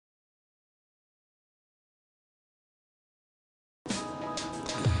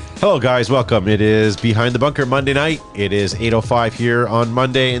Hello guys, welcome. It is Behind the Bunker Monday night. It is 8:05 here on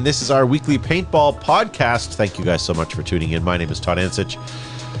Monday, and this is our weekly paintball podcast. Thank you guys so much for tuning in. My name is Todd Ansich.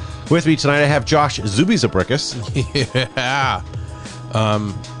 With me tonight I have Josh Zubizabrickus.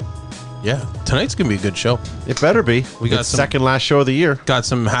 Yeah, tonight's gonna be a good show. It better be. We got second last show of the year. Got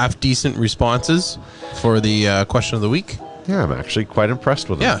some half decent responses for the question of the week. Yeah, I'm actually quite impressed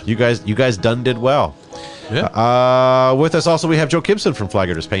with them. Yeah. You guys did well. Yeah. With us also we have Joe Gibson from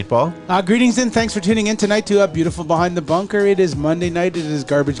Flaggers Paintball. Greetings and thanks for tuning in tonight to beautiful Behind the Bunker. It is Monday night. It is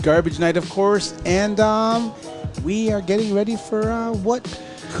garbage night, of course, and we are getting ready for what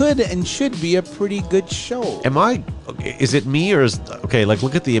could and should be a pretty good show. Is it me or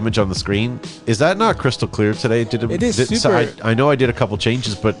look at the image on the screen. Is that not crystal clear today? It is super. I know I did a couple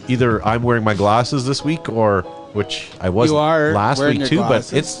changes, but either I'm wearing my glasses this week or, which I was last week too,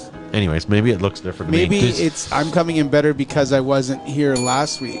 glasses. But it's, anyways, maybe it looks different to me. Maybe I'm coming in better because I wasn't here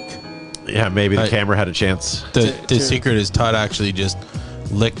last week. Yeah, maybe the camera had a chance. The secret is Todd actually just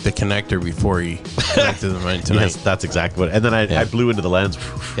licked the connector before he connected them right tonight. Yes, that's exactly what. And then I blew into the lens.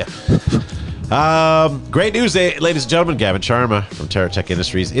 Yeah. Great news, ladies and gentlemen. Gavin Sharma from TerraTech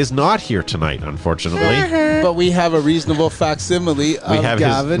Industries is not here tonight, unfortunately. But we have a reasonable facsimile of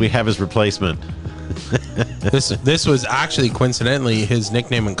Gavin. We have his replacement. This was actually coincidentally his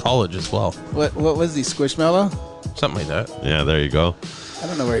nickname in college as well. What was he, Squishmallow? Something like that. Yeah, there you go. I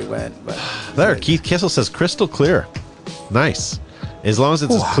don't know where he went, but there, Keith Kissel says crystal clear. Nice. As long as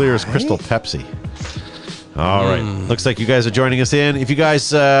it's as clear as Crystal Pepsi. All right. Looks like you guys are joining us in. If you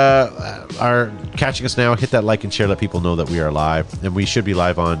guys are catching us now, hit that like and share. Let people know that we are live. And we should be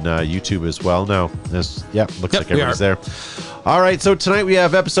live on YouTube as well now. Looks like everybody's there. All right. So tonight we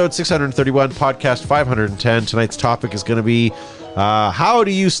have episode 631, podcast 510. Tonight's topic is going to be how do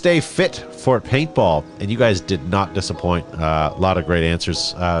you stay fit for paintball? And you guys did not disappoint. A lot of great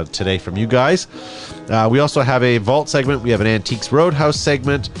answers today from you guys. We also have a vault segment. We have an Antiques Roadshow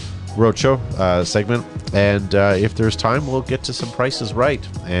segment. And if there's time, we'll get to some prices right.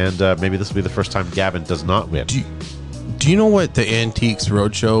 And maybe this will be the first time Gavin does not win. Do you know what the Antiques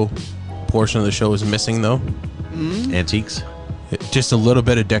Roadshow portion of the show is missing, though? Antiques? Just a little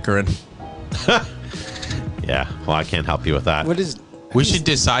bit of decorating. Yeah, well, I can't help you with that. We should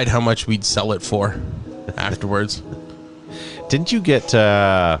decide how much we'd sell it for afterwards. Didn't you get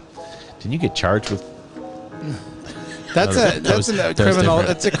charged with? That's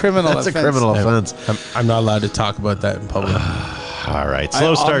a criminal offense. I'm not allowed to talk about that in public. All right,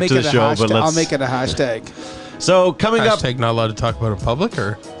 slow start to the show, but I'll make it a hashtag. So coming up, hashtag not allowed to talk about it in public,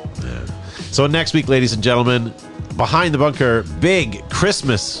 or so next week, ladies and gentlemen, Behind the Bunker, big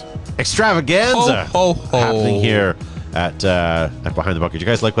Christmas extravaganza happening here at Behind the Bunker. Do you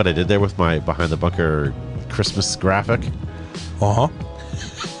guys like what I did there with my Behind the Bunker Christmas graphic? Uh-huh.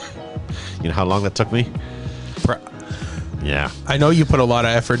 You know how long that took me? Yeah. I know you put a lot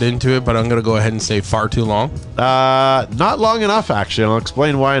of effort into it, but I'm going to go ahead and say far too long. Not long enough, actually. I'll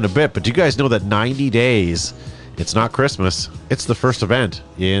explain why in a bit. But do you guys know that 90 days, it's not Christmas. It's the first event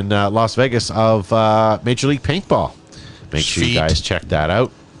in Las Vegas of Major League Paintball. Make sure you guys check that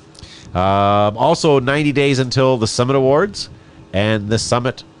out. Also, 90 days until the Summit Awards and the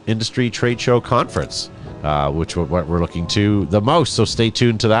Summit Industry Trade Show Conference, which is what we're looking to the most. So stay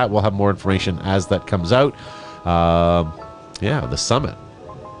tuned to that. We'll have more information as that comes out. The Summit.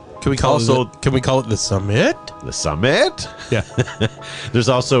 Can we call it the Summit? The Summit? Yeah. There's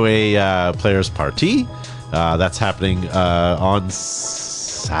also a players party that's happening on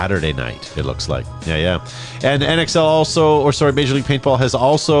Saturday night, it looks like. Yeah. And NXL Major League Paintball has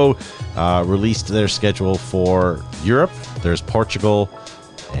also released their schedule for Europe. There's Portugal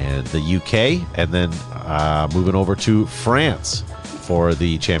and the UK, and then moving over to France for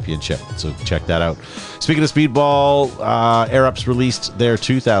the championship. So check that out. Speaking of speedball, AirUp's released their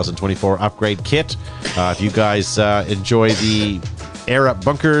 2024 upgrade kit. If you guys enjoy the AirUp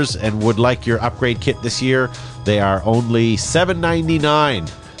bunkers and would like your upgrade kit this year, they are only $7.99.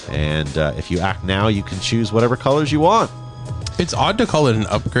 And if you act now, you can choose whatever colors you want. It's odd to call it an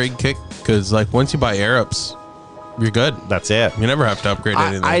upgrade kit because, once you buy AirUps, you're good. That's it. You never have to upgrade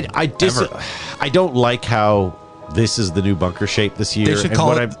anything. I don't like how this is the new bunker shape this year. They should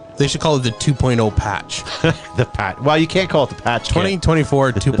call it the 2.0 patch. The patch. Well, you can't call it the patch.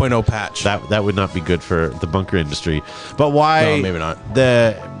 2024 2.0 patch. That would not be good for the bunker industry. But why? No, maybe not.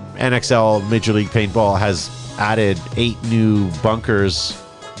 The NXL Major League Paintball has added 8 new bunkers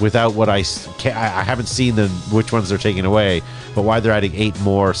without what I haven't seen which ones they're taking away. But why they're adding 8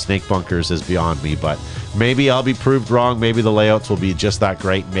 more snake bunkers is beyond me. But maybe I'll be proved wrong. Maybe the layouts will be just that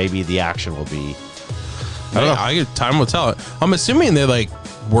great. Maybe the action will be. I don't know. Time will tell. I'm assuming they're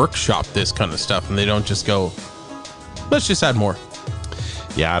workshop this kind of stuff, and they don't just go, let's just add more.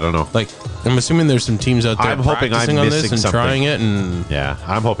 Yeah, I don't know. Like, I'm assuming there's some teams out there I'm hoping practicing I'm on this missing and something. trying it, and Yeah,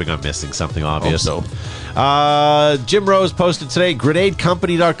 I'm hoping I'm missing something obvious. hope so. Jim Rose posted today,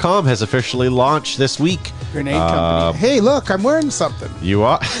 GrenadeCompany.com has officially launched this week. Grenade company. Hey, look, I'm wearing something. You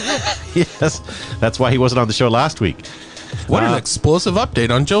are? Yes. That's why he wasn't on the show last week. What an explosive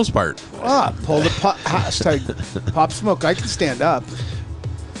update on Joe's part. Pull the hashtag Pop Smoke. I can stand up.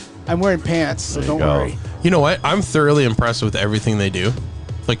 I'm wearing pants, so There you don't go. worry. You know what? I'm thoroughly impressed with everything they do.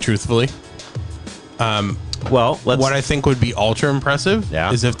 Like, truthfully. Well, let's... What I think would be ultra impressive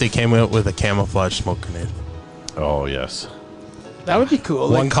Yeah. is if they came out with a camouflage smoke grenade. Oh, yes. That would be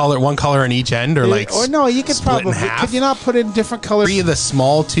cool. One color on each end, or like or no, you could split in probably. half. Could you not put in different colors? 3 of the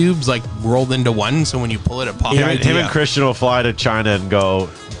small tubes like rolled into one, so when you pull it, it pops. Him and Christian will fly to China and go,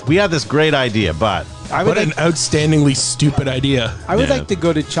 we had this great idea, but... I would What an like, outstandingly stupid idea. I would Yeah. like to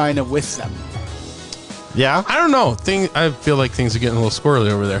go to China with them. Yeah? I don't know. I feel like things are getting a little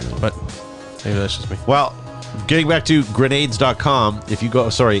squirrely over there, but maybe that's just me. Well, getting back to grenades.com, if you go,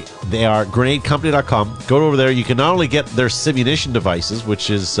 sorry, they are grenadecompany.com. Go over there. You can not only get their simunition devices, which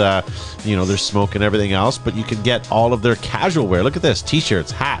is, their smoke and everything else, but you can get all of their casual wear. Look at this.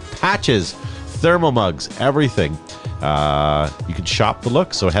 T-shirts, hat, patches, thermal mugs, everything. You can shop the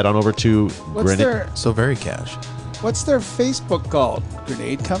look, so head on over to So very cash. What's their Facebook called?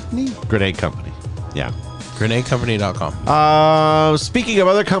 Grenade Company? Grenade Company. Yeah. GrenadeCompany.com. Speaking of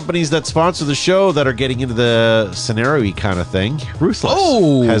other companies that sponsor the show that are getting into the scenario kind of thing, Ruthless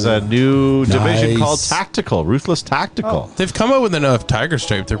has a new division Nice. called Tactical. Ruthless Tactical. They've come up with enough Tiger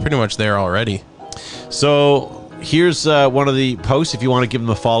Stripe. They're pretty much there already. So here's one of the posts. If you want to give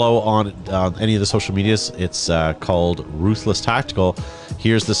them a follow on any of the social medias, it's called Ruthless Tactical.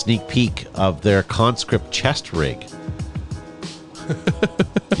 Here's the sneak peek of their conscript chest rig.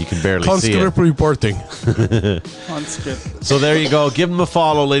 You can barely see it. Conscript reporting. Conscript. So there you go. Give them a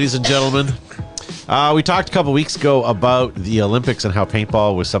follow, ladies and gentlemen. We talked a couple weeks ago about the Olympics and how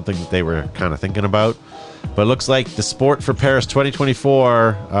paintball was something that they were kind of thinking about. But it looks like the sport for Paris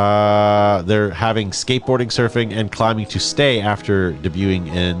 2024, they're having skateboarding, surfing, and climbing to stay after debuting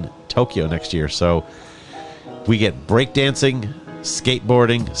in Tokyo next year. So we get breakdancing,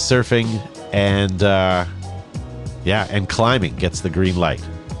 skateboarding, surfing, and and climbing gets the green light.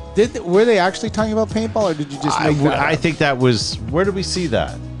 Were they actually talking about paintball, or did you just make that I up? think that was... Where did we see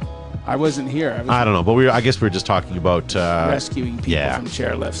that? I wasn't here. I was I don't know, but I guess we were just talking about... rescuing people yeah. from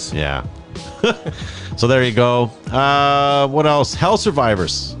chairlifts. Yeah. So there you go. What else? Hell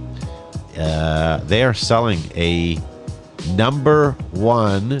Survivors. They are selling a number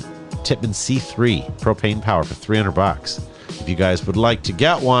 1 Tippmann C3 propane power for $300. If you guys would like to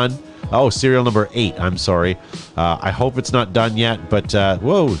get one... Oh, serial number 8. I'm sorry. I hope it's not done yet, but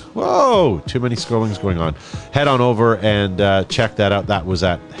whoa, too many scrollings going on. Head on over and check that out. That was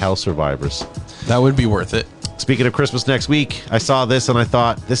at Hell Survivors. That would be worth it. Speaking of Christmas next week, I saw this and I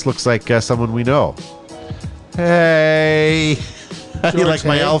thought, this looks like someone we know. Hey. How do you like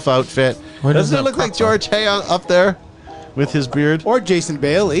my Hay? elf outfit? Where does Doesn't it that look like pop George Hay up there with his beard? Or Jason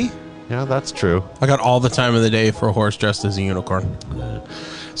Bailey. Yeah, that's true. I got all the time of the day for a horse dressed as a unicorn.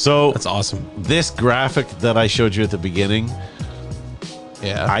 So That's awesome. this graphic that I showed you at the beginning,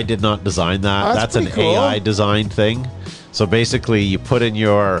 Yeah. I did not design that. Oh, That's that's an pretty cool. AI designed thing. So basically, you put in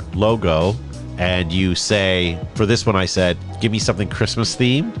your logo and you say, for this one, I said, give me something Christmas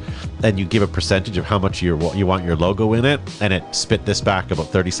themed. And you give a percentage of how much you want your logo in it. And it spit this back about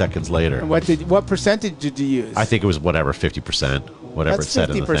 30 seconds later. And what percentage did you use? I think it was whatever, 50%, whatever That's it said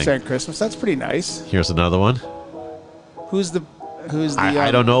in the thing. 50% Christmas. That's pretty nice. Here's another one. Who's the?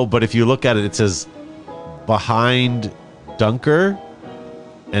 I don't know, but if you look at it, it says behind Dunker,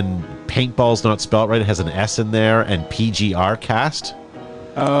 and paintball's not spelled right. It has an S in there, and PGR cast.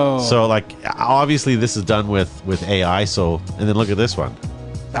 Oh, So like obviously this is done with AI. So and then look at this one.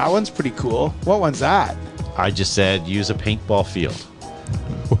 that one's pretty cool. What one's that? I just said use a paintball field.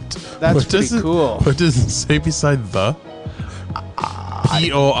 That's pretty cool. What does it say beside the?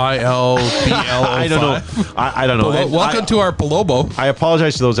 POILBL05. I don't know. I don't know. Well, welcome to our Palobo. I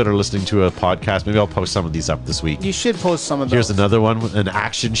apologize to those that are listening to a podcast. Maybe I'll post some of these up this week. You should post some of those. Here's another one, an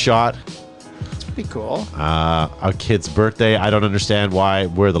action shot. It's pretty cool. A kid's birthday. I don't understand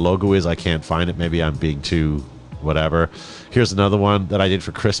where the logo is. I can't find it. Maybe I'm being too whatever. Here's another one that I did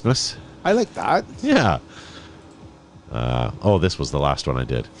for Christmas. I like that. Yeah. This was the last one I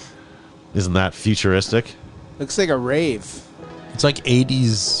did. Isn't that futuristic? Looks like a rave. It's like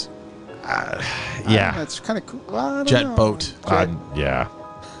 80s Yeah. That's kind of cool. Well, I don't jet know. boat. Yeah.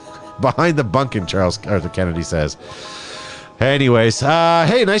 Behind the Bunkin', Charles Arthur Kennedy says. Anyways,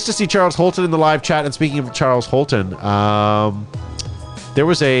 hey, nice to see Charles Holton in the live chat. And speaking of Charles Holton, there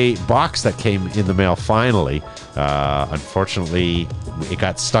was a box that came in the mail finally. Unfortunately, it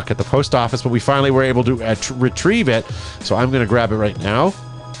got stuck at the post office, but we finally were able to retrieve it. So I'm going to grab it right now.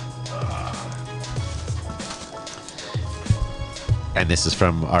 And this is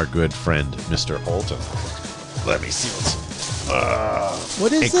from our good friend, Mr. Holton. Let me see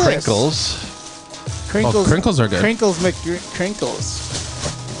What is this? Crinkles. Crinkles. Oh, crinkles are good. Crinkles crinkles.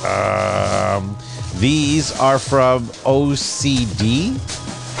 These are from OCD.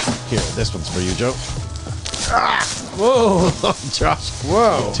 Here, this one's for you, Joe. Whoa. Josh.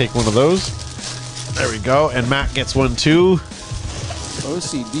 Whoa. Take one of those. There we go. And Matt gets one too.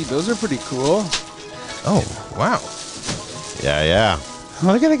 OCD. Those are pretty cool. Oh, wow. Yeah, yeah.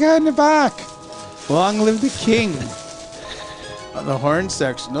 Oh, look at the guy in the back. Long live the king. On the horn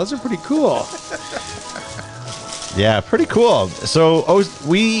section. Those are pretty cool. Yeah, pretty cool. So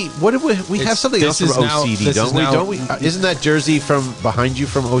we have something else from OCD, don't we? Isn't that jersey from behind you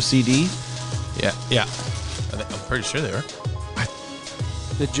from OCD? Yeah. I'm pretty sure they are.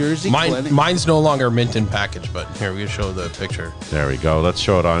 The jersey. Mine's no longer mint in package, but here we show the picture. There we go. Let's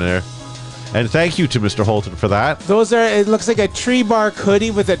show it on there. And thank you to Mr. Holton for that. Those are. It looks like a tree bark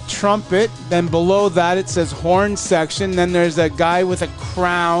hoodie with a trumpet. Then below that it says horn section. Then there's a guy with a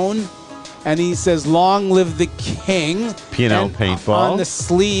crown. And he says, "Long live the king." P&L Paintball. On the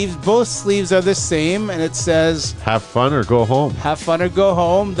sleeves, both sleeves are the same, and it says, "Have fun or go home." "Have fun or go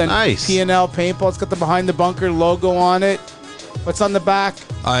home." Then nice. P&L Paintball. It's got the Behind the Bunker logo on it. What's on the back?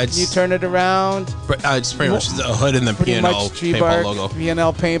 You turn it around. It's pretty much the hood and the P&L Paintball logo.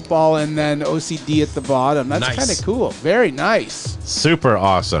 P&L Paintball, and then OCD at the bottom. That's nice. Kind of cool. Very nice. Super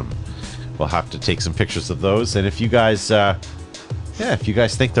awesome. We'll have to take some pictures of those, and if you guys. If you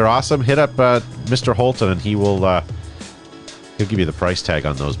guys think they're awesome, hit up Mr. Holton, and he'll give you the price tag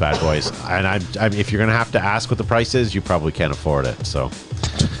on those bad boys. And I'm if you're gonna have to ask what the price is, you probably can't afford it. So,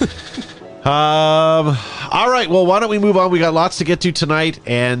 all right. Well, why don't we move on? We got lots to get to tonight,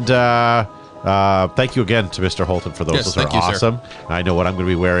 and thank you again to Mr. Holton for those. Yes, those are awesome. Sir. I know what I'm going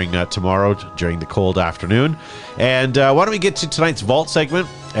to be wearing tomorrow during the cold afternoon. And why don't we get to tonight's Vault segment?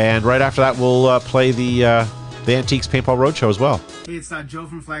 And right after that, we'll play the Antiques Paintball Roadshow as well. Hey, it's Joe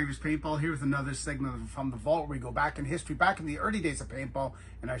from Flaggers Paintball here with another segment from the Vault where we go back in history, back in the early days of paintball,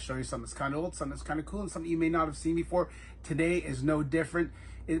 and I show you something that's kind of old, something that's kind of cool, and something you may not have seen before. Today is no different.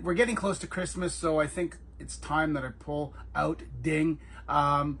 We're getting close to Christmas, so I think it's time that I pull out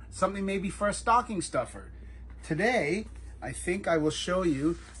something maybe for a stocking stuffer. Today, I think I will show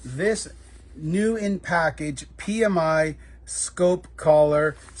you this new in package PMI scope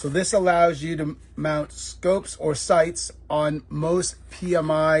collar. So this allows you to mount scopes or sights on most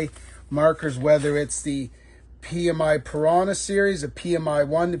PMI markers, whether it's the PMI Piranha series, a PMI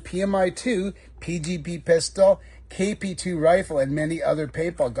 1 to PMI 2, PGP pistol, KP2 rifle, and many other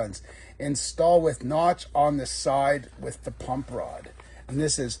paintball guns. Install with notch on the side with the pump rod. And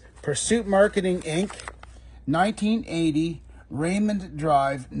this is Pursuit Marketing Inc., 1980, Raymond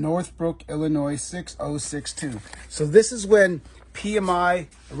Drive, Northbrook, Illinois, 6062. So this is when PMI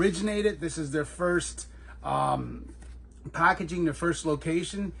originated. This is their first packaging, their first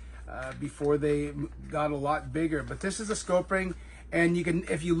location before they got a lot bigger. But this is a scope ring, and you can,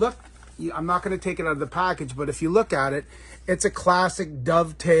 if you look, I'm not going to take it out of the package, but if you look at it, it's a classic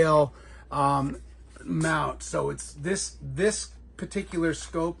dovetail mount. So it's this particular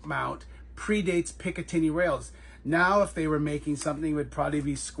scope mount predates Picatinny rails. Now, if they were making something, it would probably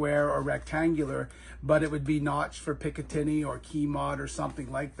be square or rectangular, but it would be notched for Picatinny or Key Mod or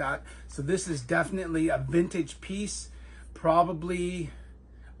something like that. So this is definitely a vintage piece. Probably,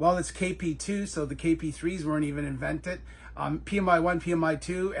 well, it's KP2, so the KP3s weren't even invented. PMI 1, PMI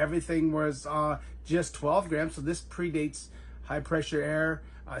 2, everything was just 12 grams. So this predates high pressure air.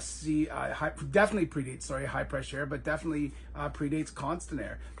 Definitely predates, high pressure air, but definitely predates constant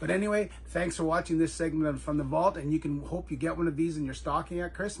air. But anyway, thanks for watching this segment from the Vault, and you can hope you get one of these in your stocking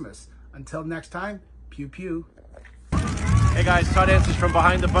at Christmas. Until next time, pew pew. Hey guys, Todd Answers from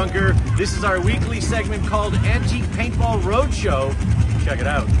Behind the Bunker. This is our weekly segment called Antique Paintball Roadshow. Check it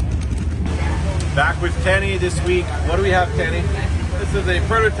out. Back with Kenny this week. What do we have, Kenny? This is a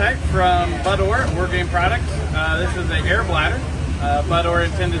prototype from Budor, War Game Products. This is an air bladder. Budor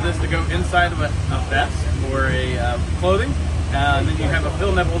intended this to go inside of a vest or a clothing. And then you have a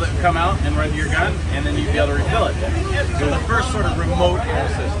fill nipple that would come out and run to your gun, and then you'd be able to refill it. So the first sort of remote air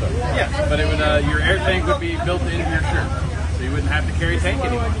system. Yes, but it would your air tank would be built into your shirt, so you wouldn't have to carry a tank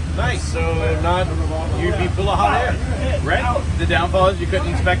anymore. Nice. So you'd be full of hot air. Right. The downfall is you couldn't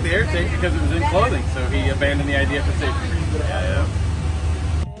inspect the air tank because it was in clothing, so he abandoned the idea for safety.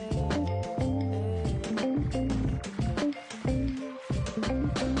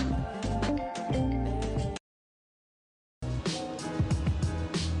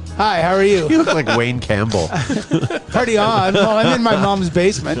 Hi, how are you? You look like Wayne Campbell. Party on. Well, I'm in my mom's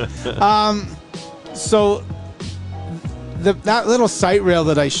basement. So that little sight rail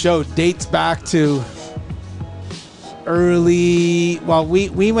that I showed dates back to early. Well,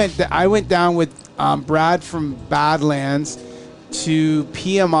 I went down with Brad from Badlands to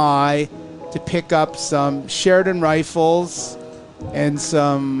PMI to pick up some Sheridan rifles and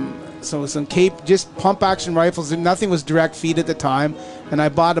some Cape, just pump action rifles. And nothing was direct feed at the time. And I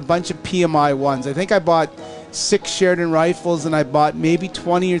bought a bunch of PMI ones. I think I bought 6 Sheridan rifles, and I bought maybe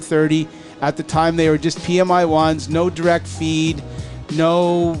 20 or 30. At the time, they were just PMI ones, no direct feed,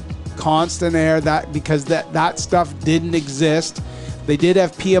 no constant air, because that stuff didn't exist. They did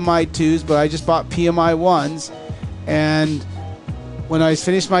have PMI 2s, but I just bought PMI 1s. And when I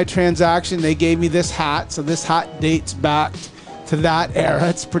finished my transaction, they gave me this hat. So this hat dates back to that era.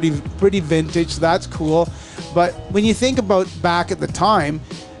 It's pretty vintage, so that's cool. But when you think about back at the time,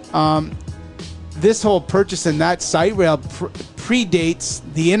 this whole purchase and that sight rail predates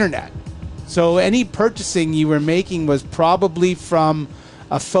the internet. So any purchasing you were making was probably from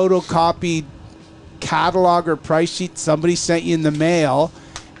a photocopied catalog or price sheet somebody sent you in the mail,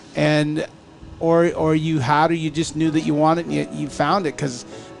 and or you just knew that you wanted it and you found it, because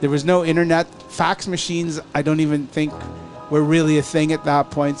there was no internet. Fax machines, I don't even think were really a thing at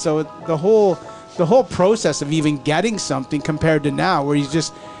that point. So the whole process of even getting something compared to now, where you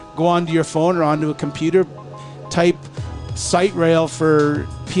just go onto your phone or onto a computer, type sight rail for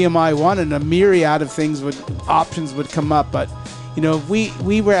PMI 1, and a myriad of options would come up. But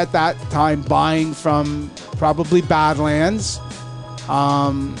we were at that time buying from probably Badlands.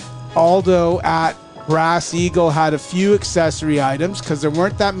 Aldo at Brass Eagle had a few accessory items because there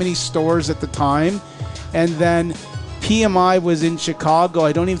weren't that many stores at the time. And then PMI was in Chicago.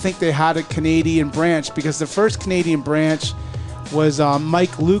 I don't even think they had a Canadian branch, because the first Canadian branch was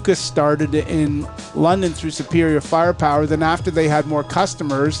Mike Lucas started in London through Superior Firepower. Then after they had more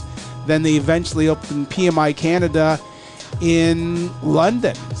customers, then they eventually opened PMI Canada in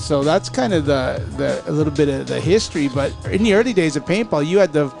London. So that's kind of a little bit of the history. But in the early days of paintball, you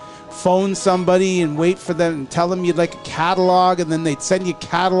had to phone somebody and wait for them and tell them you'd like a catalog, and then they'd send you a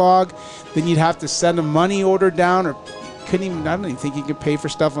catalog. Then you'd have to send a money order down, or I don't even think you could pay for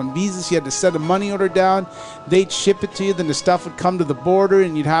stuff on visas. You had to send a money order down. They'd ship it to you. Then the stuff would come to the border,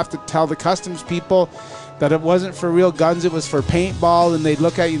 and you'd have to tell the customs people that it wasn't for real guns, it was for paintball. And they'd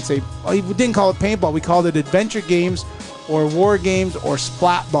look at you and say, oh, we didn't call it paintball. We called it adventure games or war games or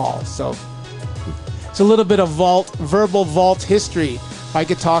splat ball. So it's a little bit of verbal vault history. I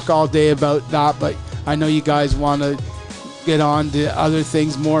could talk all day about that, but I know you guys want to get on to other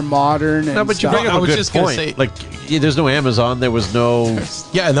things more modern. And no, but stuff. you bring up I a was good just gonna point. say- Like, there's no Amazon. There was no.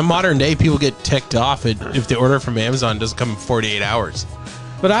 Yeah, in the modern day, people get ticked off if the order from Amazon doesn't come in 48 hours.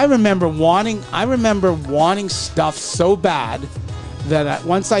 But I remember wanting stuff so bad that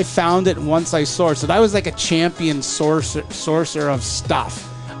once I found it and once I sourced it, I was like a champion sourcer of stuff.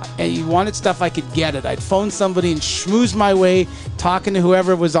 And you wanted stuff, I could get it. I'd phone somebody and schmooze my way, talking to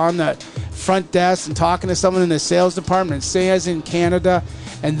whoever was on the front desk and talking to someone in the sales department, and say I was in Canada.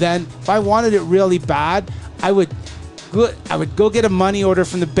 And then if I wanted it really bad, I would go get a money order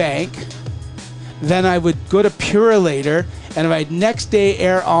from the bank. Then I would go to Purelator, and if I had next day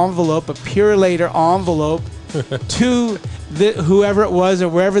air envelope, a Purelator envelope to whoever it was or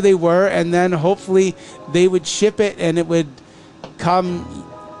wherever they were, and then hopefully they would ship it, and it would come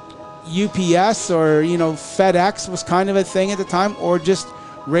UPS or FedEx was kind of a thing at the time, or just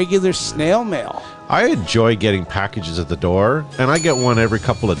regular snail mail. I enjoy getting packages at the door, and I get one every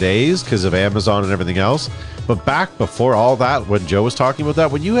couple of days because of Amazon and everything else. But back before all that, when Joe was talking about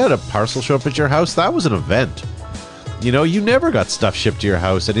that, when you had a parcel show up at your house, that was an event. You never got stuff shipped to your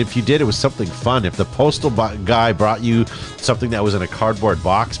house, and if you did, it was something fun. If the postal guy brought you something that was in a cardboard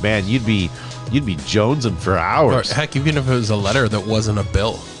box, man, you'd be jonesing for hours. Or heck, even if it was a letter that wasn't a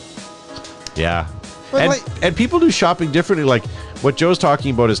bill. Yeah. Well, And people do shopping differently. Like what Joe's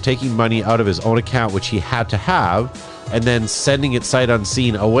talking about is taking money out of his own account, which he had to have, and then sending it sight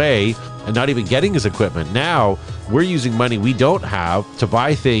unseen away and not even getting his equipment. Now we're using money we don't have to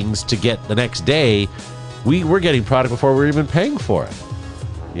buy things to get the next day. We're getting product before we're even paying for it.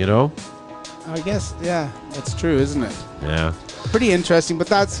 I guess, yeah, that's true, isn't it? Yeah. Pretty interesting, but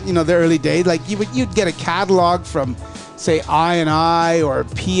that's, the early days. Like you'd get a catalog from, say, I&I or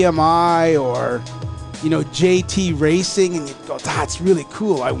PMI or, JT Racing, and you'd go, that's really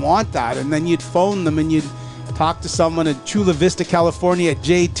cool, I want that. And then you'd phone them and you'd talk to someone in Chula Vista, California at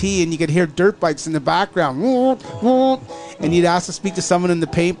JT, and you could hear dirt bikes in the background. And you'd ask to speak to someone in the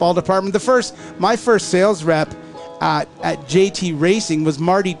paintball department. My first sales rep at JT Racing was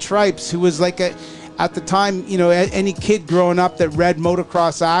Marty Tripes, who was like at the time, any kid growing up that read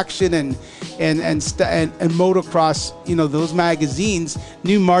Motocross Action and Motocross, those magazines,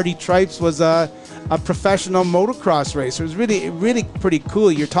 knew Marty Tripes was a professional motocross racer. It was really, really pretty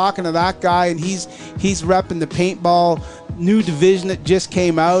cool. You're talking to that guy, and he's repping the paintball new division that just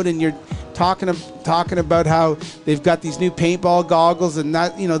came out, and you're talking about how they've got these new paintball goggles, and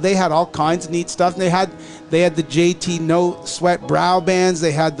that they had all kinds of neat stuff. And they had the JT No Sweat brow bands.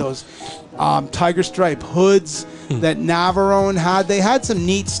 They had those tiger stripe hoods that Navarone had. They had some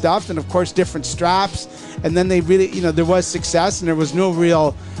neat stuff, and of course different straps. And then they really, there was success, and there was no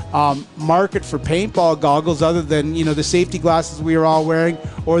real market for paintball goggles other than the safety glasses we were all wearing,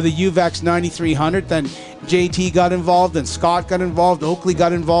 or the UVEX 9300. Then JT got involved, and Scott got involved, Oakley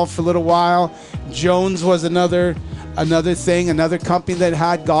got involved for a little while. Jones was another thing, another company that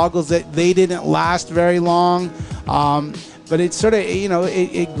had goggles that they didn't last very long. But it sort of,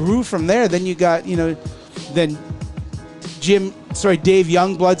 it grew from there. Then you got, then Dave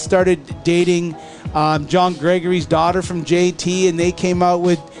Youngblood started dating John Gregory's daughter from JT, and they came out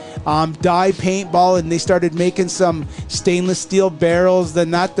with dye paintball, and they started making some stainless steel barrels. Then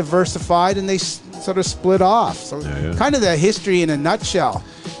that diversified, and they sort of split off. So kind of the history in a nutshell.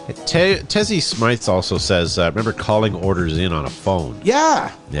 Tessie Smythes also says, remember calling orders in on a phone?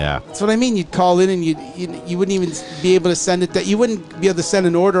 Yeah. That's what I mean. You'd call in, and you wouldn't even be able to send it. You wouldn't be able to send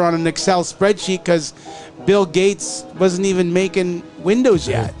an order on an Excel spreadsheet because Bill Gates wasn't even making Windows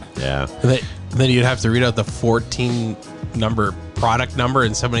yet. Yeah. And then you'd have to read out the 14 number product number,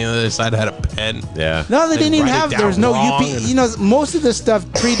 and somebody on the other side had a pen. Yeah. No, they didn't even have. There's no UP. Most of this stuff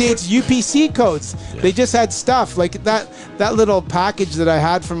predates UPC codes. Yeah. They just had stuff like that little package that I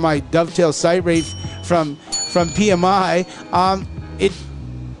had from my Dovetail site rate from PMI. It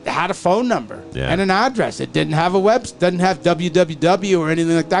had a phone number and an address. It didn't have doesn't have www or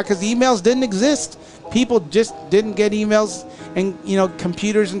anything like that because emails didn't exist. People just didn't get emails and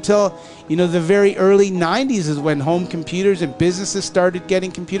computers until the very early 90s is when home computers and businesses started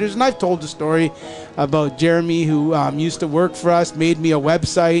getting computers. And I've told the story about Jeremy, who used to work for us, made me a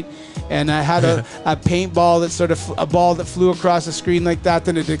website, and I had a paintball that sort of a ball that flew across the screen like that,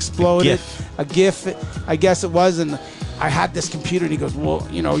 then it exploded. A GIF, I guess it was, and I had this computer, and he goes, well,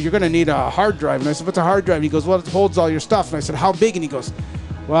 you're going to need a hard drive. And I said, what's a hard drive? And he goes, well, it holds all your stuff. And I said, how big? And he goes,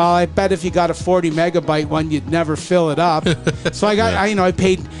 well, I bet if you got a 40 megabyte one, you'd never fill it up. So I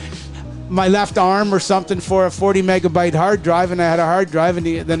paid my left arm or something for a 40 megabyte hard drive, and I had a hard drive, and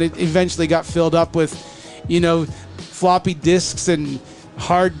then it eventually got filled up with, floppy disks and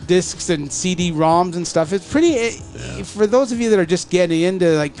hard disks and CD-ROMs and stuff. It's pretty. For those of you that are just getting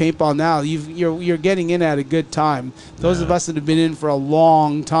into like paintball now, you're getting in at a good time. Those of us that have been in for a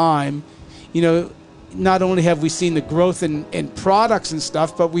long time, not only have we seen the growth in products and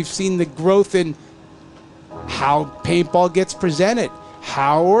stuff, but we've seen the growth in how paintball gets presented,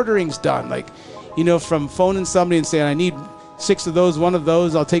 how ordering's done. Like, from phoning somebody and saying, I need 6 of those, 1 of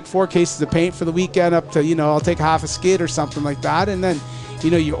those, I'll take 4 cases of paint for the weekend, up to, I'll take half a skid or something like that. And then,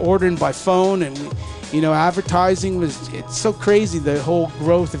 you're ordering by phone, and, advertising it's so crazy, the whole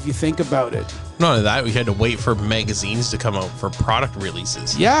growth, if you think about it. Not only that, we had to wait for magazines to come out for product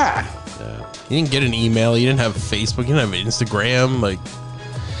releases. Yeah. You didn't get an email. You didn't have Facebook. You didn't have Instagram. Like,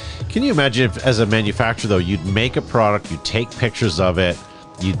 can you imagine if, as a manufacturer, though, you'd make a product, you'd take pictures of it,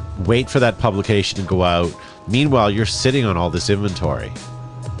 you'd wait for that publication to go out. Meanwhile, you're sitting on all this inventory,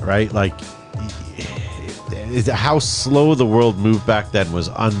 right? Like, how slow the world moved back then was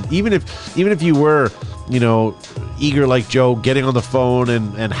even if you were, eager like Joe, getting on the phone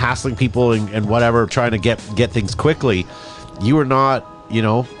and hassling people and whatever, trying to get things quickly, you were not,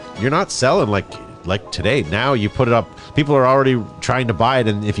 you're not selling like today. Now you put it up, people are already trying to buy it,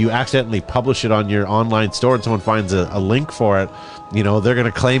 and if you accidentally publish it on your online store and someone finds a link for it, they're going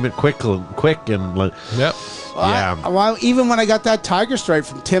to claim it quick and like, yep. Well, even when I got that Tiger Stripe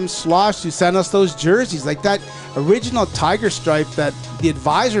from Tim Slosh, who sent us those jerseys, like that original Tiger Stripe, that the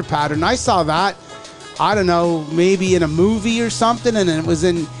advisor pattern, I saw that, I don't know, maybe in a movie or something, and it was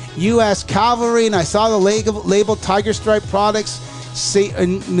in U.S. Cavalry, and I saw the label Tiger Stripe products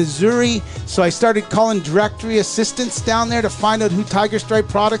in Missouri, so I started calling directory assistants down there to find out who Tiger Stripe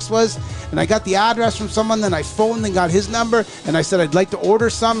Products was, and I got the address from someone, then I phoned and got his number, and I said I'd like to order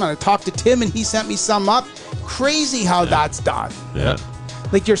some, and I talked to Tim, and he sent me some up. Crazy how that's done. Yeah.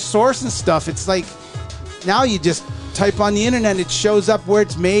 Like your source and stuff, it's like now you just type on the internet, it shows up where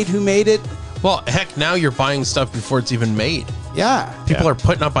it's made, who made it, Well, heck, now you're buying stuff before it's even made. Yeah. People are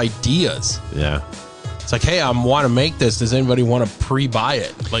putting up ideas. Yeah. It's like, hey, I want to make this. Does anybody want to pre-buy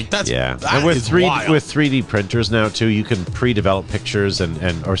it? Like, that's And that with is 3D wild. with 3D printers now too, you can pre-develop pictures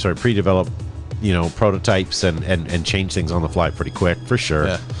pre-develop, prototypes and change things on the fly pretty quick for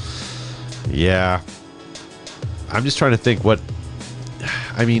sure. Yeah. I'm just trying to think what.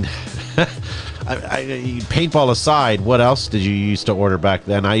 I mean, paintball aside, what else did you used to order back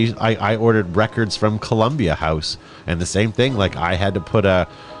then? I ordered records from Columbia House, and the same thing. Like I had to put a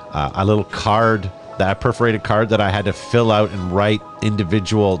little card, that perforated card that I had to fill out and write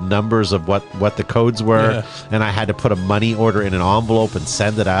individual numbers of what the codes were, and I had to put a money order in an envelope and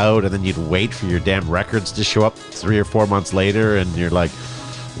send it out, and then you'd wait for your damn records to show up 3 or 4 months later, and you're like,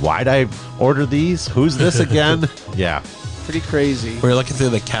 why'd I order these? Who's this again? Yeah. Pretty crazy. We were looking through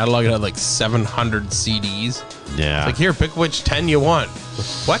the catalog and had like 700 CDs. Yeah. It's like, here, pick which 10 you want.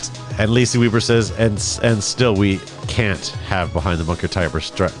 What? And Lisa Weaver says, and still we can't have Behind the Bunker Tiger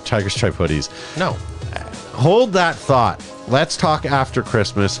Stripe hoodies. No. Hold that thought. Let's talk after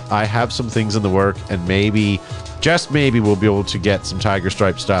Christmas. I have some things in the work, and maybe, just maybe, we'll be able to get some Tiger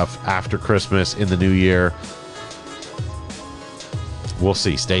Stripe stuff after Christmas in the new year. We'll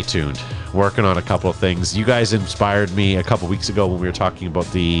see. Stay tuned. Working on a couple of things. You guys inspired me a couple weeks ago when we were talking about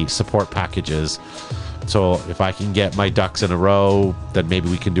the support packages. So if I can get my ducks in a row, then maybe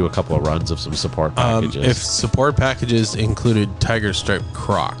we can do a couple of runs of some support packages. If support packages included Tiger Stripe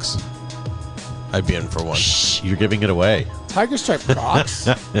Crocs, I'd be in for one. Shh, you're giving it away. Tiger Stripe Crocs.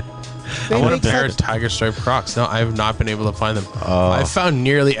 I want a make pair of sense. Tiger Stripe Crocs. No, I have not been able to find them. I've found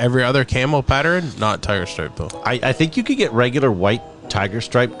nearly every other camo pattern, not Tiger Stripe though. I think you could get regular white Tiger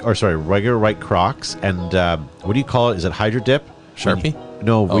Stripe, regular white Crocs, and what do you call it? Is it Hydro Dip? Sharpie?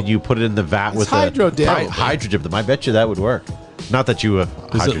 When you put it in the vat with Hydro Dip. Hydro Dip them. I bet you that would work. Not that you Does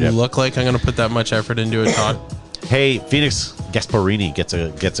Hydro it Dip. look like I'm going to put that much effort into it, Todd? Hey, Phoenix Gasparini gets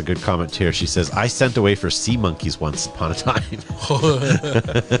a good comment here. She says, I sent away for sea monkeys once upon a time.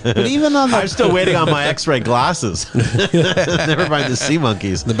 But even on I'm the, still waiting on my X-ray glasses. Never mind the sea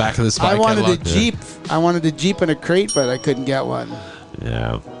monkeys. In the back of the spy I wanted catalog. a Jeep. I wanted a Jeep in a crate, but I couldn't get one.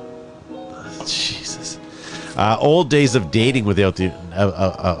 Yeah. Jesus. Old days of dating without the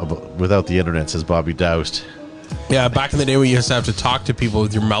internet, says Bobby Doust. Yeah, back in the day we used to have to talk to people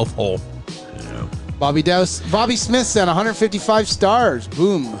with your mouth hole. Bobby Smith sent 155 stars.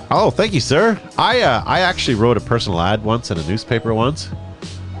 Boom. Oh, thank you, sir. I actually wrote a personal ad once in a newspaper once.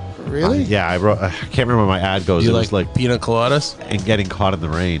 Really? Yeah, I wrote. I can't remember what my ad goes. You It was like pina coladas? and getting caught in the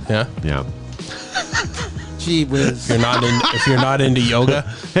rain. Yeah. Yeah. Gee whiz. If you're not into yoga,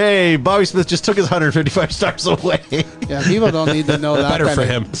 Hey, Bobby Smith just took his 155 stars away. Yeah, people don't need to know that Better kind for of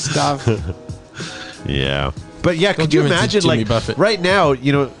him. stuff. Yeah. But yeah, could give you it to imagine, Jimmy like, Buffett. right now,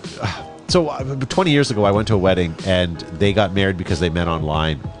 so 20 years ago, I went to a wedding, and they got married because they met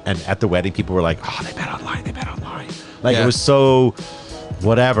online. And at the wedding, people were like, oh, they met online. Like, Yeah. it was so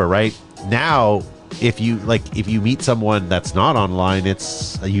whatever, right? Now, if you meet someone that's not online,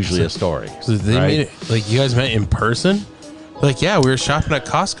 it's usually a story. so they right? made it, like, you guys met in person? Like, yeah, we were shopping at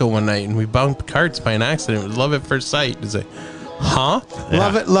Costco one night and we bumped carts by an accident. It was love at first sight. It's like, huh?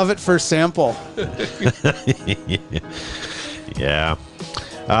 Love it for sample. Yeah.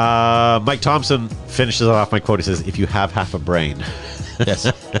 Mike Thompson finishes off my quote. He says, if you have half a brain.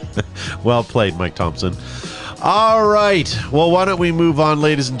 Yes. Well played, Mike Thompson. All right. Well, why don't we move on,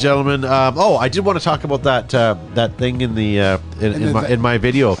 ladies and gentlemen? I did want to talk about that thing in the in my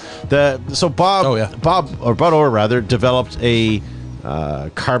video. Bud Orr rather developed a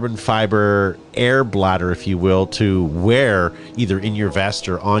carbon fiber air bladder, if you will, to wear either in your vest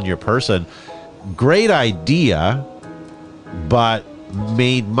or on your person. Great idea, but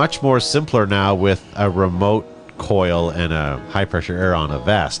made much more simpler now with a remote coil and a high pressure air on a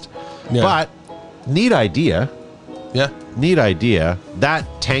vest. Yeah. But neat idea. Yeah. Neat idea. That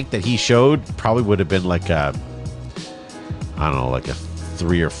tank that he showed probably would have been like a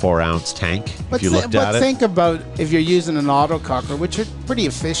 3 or 4 ounce tank if you looked at it. Think about if you're using an autococker, which are pretty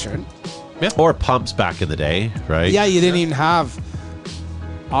efficient. Or pumps back in the day, right? Yeah, you didn't even have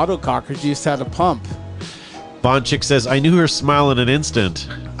autocockers. You just had a pump. Bonchick says, I knew her smile in an instant.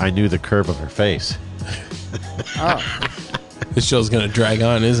 I knew the curve of her face. This show's going to drag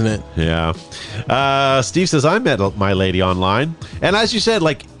on, isn't it? Yeah. Steve says, I met my lady online. And as you said,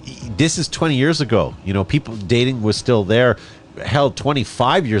 like, this is 20 years ago. People dating was still there. Hell,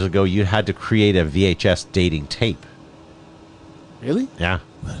 25 years ago, you had to create a VHS dating tape. Really? Yeah.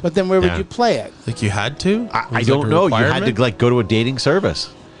 But then where Yeah. would you play it? Like you had to? I Was it don't like a know. You had requirement? to, like, go to a dating service.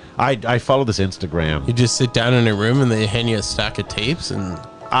 I follow this Instagram. You just sit down in a room and they hand you a stack of tapes and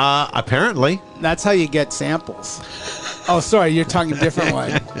Apparently. That's how you get samples. Oh, sorry, you're talking a different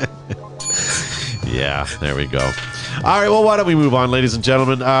one. Yeah, there we go. All right, well, why don't we move on, ladies and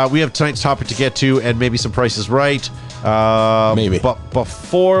gentlemen? We have tonight's topic to get to and maybe some Price is Right. Maybe. But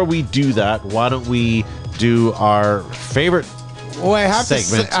before we do that, why don't we do our favorite Well, I have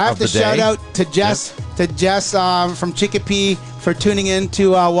segment to, I have of to the shout day? out to Jess, from Chicopee for tuning in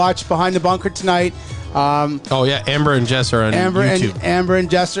to watch Behind the Bunker tonight. Oh, yeah. Amber and Jess are on YouTube. Amber and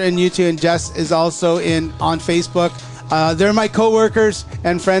Jess are in YouTube, and Jess is also on Facebook. They're my co-workers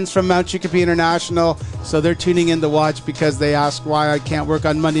and friends from Mount Chicopee International, so they're tuning in to watch because they ask why I can't work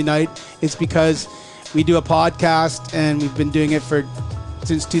on Monday night. It's because we do a podcast, and we've been doing it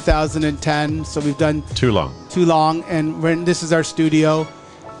since 2010, so we've done Too long. and this is our studio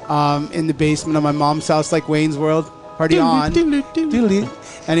in the basement of my mom's house, like Wayne's World. Party on.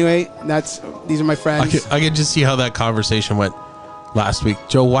 Anyway, these are my friends. I could just see how that conversation went last week.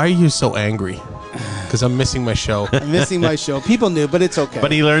 Joe, why are you so angry? Because I'm missing my show. I'm missing my show. People knew, but it's okay.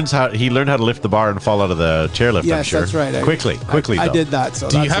 But he learned how to lift the bar and fall out of the chairlift. Yes, I'm sure. that's right. Quickly. I though. did that. So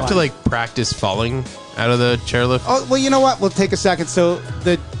Do you that's have to fine. practice falling out of the chairlift? Oh, well, you know what? We'll take a second. So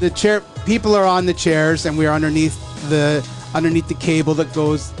the chair people are on the chairs, and we are underneath the cable that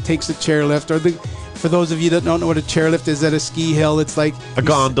takes the chairlift. For those of you that don't know what a chairlift is at a ski hill, it's like A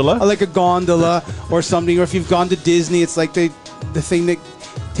gondola? like a gondola or something. Or if you've gone to Disney, it's like the thing that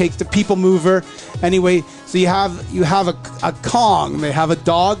takes the people mover. Anyway, so you have a Kong. They have a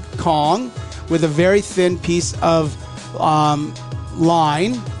dog Kong with a very thin piece of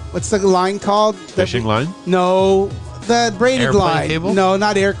line. What's the line called? Fishing line? No, the braided Airplane line. cable? No,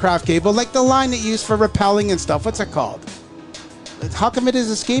 not aircraft cable. Like the line that you use for rappelling and stuff. What's it called? How come it is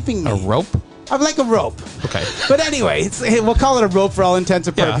escaping me? A rope? I'm like a rope. Okay. But anyway, we'll call it a rope for all intents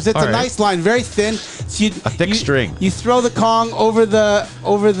and Yeah, purposes. It's all a right. nice line, very thin. So A thick string. You throw the Kong over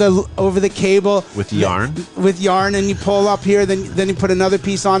the cable With yarn? With yarn, and you pull up here. Then you put another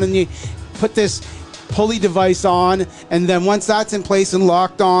piece on, and you put this pulley device on, and then once that's in place and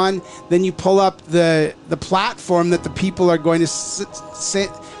locked on, then you pull up the platform that the people are going to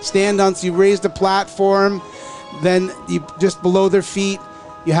stand on. So you raise the platform, then you just below their feet.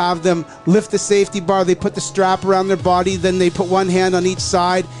 You have them lift the safety bar. They put the strap around their body. Then they put one hand on each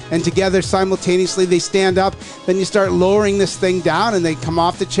side, and together simultaneously they stand up. Then you start lowering this thing down, and they come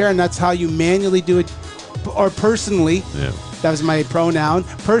off the chair, and that's how you manually do it, or personally. Yeah. That was my pronoun.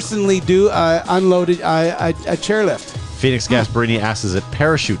 Personally do unloaded a chairlift. Phoenix Gasparini asks, is it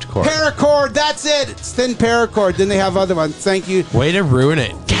parachute cord? Paracord, that's it. It's thin paracord. Then they have other ones. Thank you. Way to ruin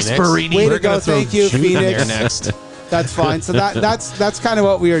it, Phoenix. Gasparini. Way We're to go. gonna throw Thank you, Jude in there Phoenix. next. That's fine. So that's kind of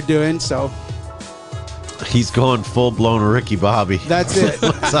what we are doing. So He's going full-blown Ricky Bobby. that's it.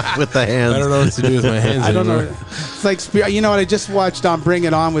 What's up with the hands? I don't know what to do with my hands I don't know. anymore. It's like you know what? I just watched on Bring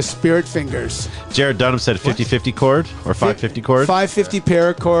It On with Spirit Fingers. Jared Dunham said 50-50 cord or 550 cord. 550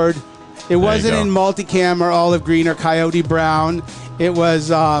 paracord. It wasn't go. in multicam or olive green or coyote brown. It was.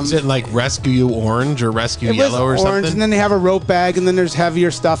 Is it like Rescue Orange or Rescue It was Yellow or orange, something? and then they have a rope bag, and then there's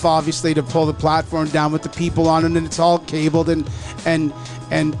heavier stuff, obviously, to pull the platform down with the people on it, and it's all cabled and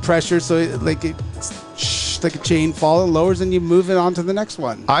pressure, so it's like a chain fall. It lowers, and you move it on to the next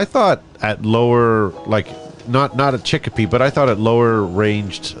one. I thought at lower, like not at Chicopee, but I thought at lower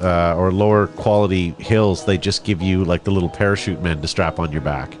ranged or lower quality hills, they just give you like the little parachute men to strap on your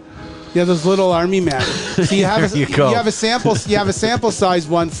back. Yeah, those little army men. So you have There you go. you have a sample size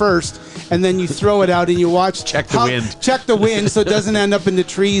one first, and then you throw it out and you watch. Check the wind. Check the wind, so it doesn't end up in the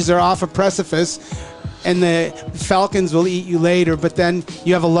trees or off a precipice. And the falcons will eat you later. But then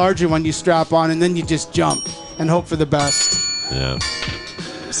you have a larger one you strap on, and then you just jump and hope for the best. Yeah.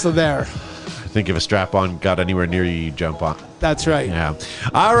 So there. I think if a strap on got anywhere near you, you jump on. That's right. Yeah.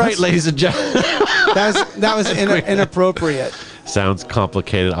 All right, ladies and gentlemen. That was inappropriate. Sounds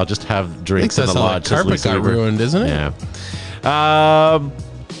complicated. I'll just have drinks in That's the how lodge. that says carpet Lisa got River. ruined, isn't it? Yeah.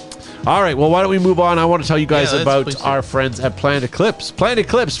 All right. Well, why don't we move on? I want to tell you guys Yeah, let's about please do. our friends at Planet Eclipse. Planet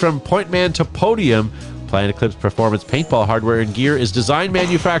Eclipse, from point man to podium. Planet Eclipse Performance paintball hardware and gear is designed,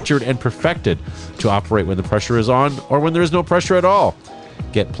 manufactured, and perfected to operate when the pressure is on or when there is no pressure at all.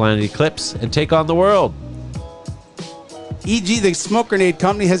 Get Planet Eclipse and take on the world. E.g., the Smoke Grenade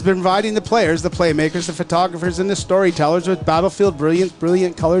Company has been providing the players, the playmakers, the photographers, and the storytellers with Battlefield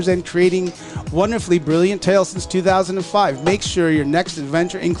brilliant colors and creating wonderfully brilliant tales since 2005. Make sure your next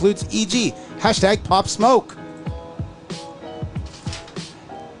adventure includes E.g. #PopSmoke.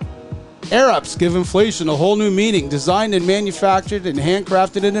 Air-Ups give inflation a whole new meaning. Designed and manufactured and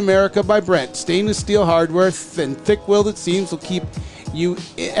handcrafted in America by Brent. Stainless steel hardware and thick-welded seams will keep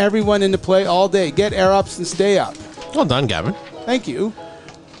everyone in the play all day. Get Air-Ups and stay up. Well done, Gavin. Thank you.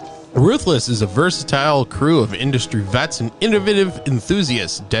 Ruthless is a versatile crew of industry vets and innovative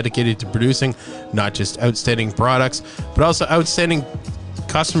enthusiasts dedicated to producing not just outstanding products, but also outstanding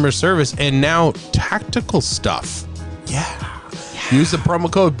customer service and now tactical stuff. Yeah. Use the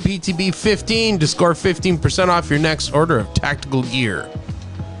promo code BTB15 to score 15% off your next order of tactical gear.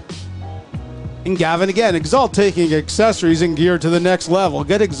 And Gavin again, Exalt taking accessories and gear to the next level.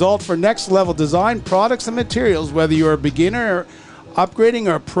 Get Exalt for next level design, products, and materials. Whether you're a beginner or upgrading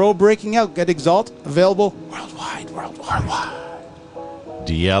or a pro breaking out, get Exalt available worldwide.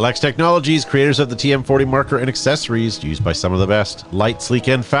 DLX Technologies, creators of the TM40 marker and accessories used by some of the best. Light, sleek,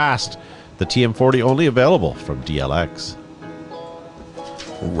 and fast. The TM40 only available from DLX.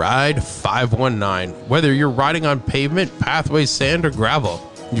 Ride 519. Whether you're riding on pavement, pathways, sand, or gravel,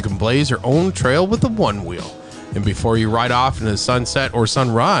 you can blaze your own trail with the one wheel. And before you ride off into the sunset or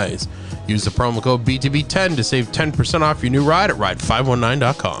sunrise, use the promo code BTB10 to save 10% off your new ride at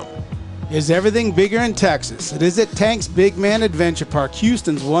ride519.com. Is everything bigger in Texas? It is at Tank's Big Man Adventure Park,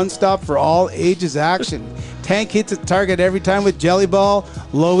 Houston's one-stop for all ages action. Tank hits its target every time with jelly ball,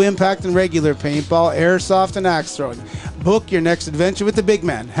 low impact and regular paintball, airsoft, and axe throwing. Book your next adventure with the Big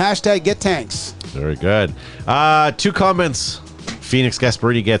Man. Hashtag get tanks. Very good. 2 comments. Phoenix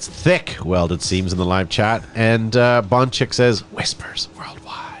Gasparini gets thick welded seams in the live chat, and Bonchick says whispers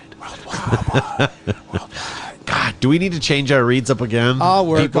worldwide. God, do we need to change our reads up again? I'll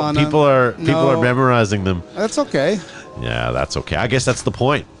work on them. People are memorizing them. That's okay. Yeah, that's okay. I guess that's the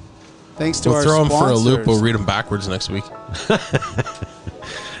point. Thanks to We'll our throw them sponsors. for a loop. We'll read them backwards next week.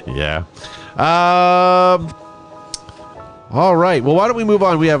 Yeah. All right. Well, why don't we move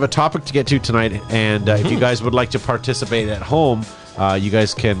on? We have a topic to get to tonight, and if you guys would like to participate at home, you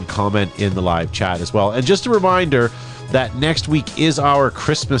guys can comment in the live chat as well. And just a reminder that next week is our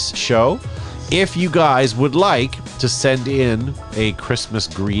Christmas show. If you guys would like to send in a Christmas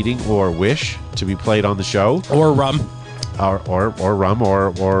greeting or wish to be played on the show, Or rum. or rum,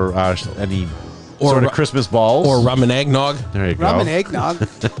 or any sort of Christmas balls, Or rum and eggnog. there you go. Rum and eggnog.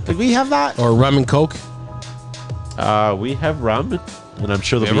 Did we have that? Or rum and coke. We have rum, and I'm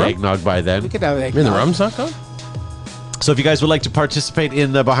sure there'll We be have rum? eggnog by then. We could have I eggnog. mean, the rum's not gone? So if you guys would like to participate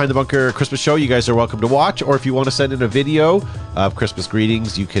in the Behind the Bunker Christmas show, you guys are welcome to watch. Or if you want to send in a video of Christmas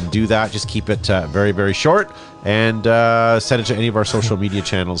greetings, you can do that. Just keep it very, very short and send it to any of our social media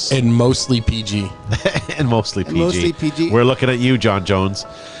channels. And mostly PG. And mostly PG. mostly PG. We're looking at you, John Jones.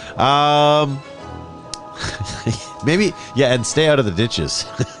 Maybe, yeah, and stay out of the ditches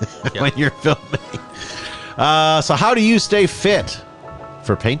when you're filming. So how do you stay fit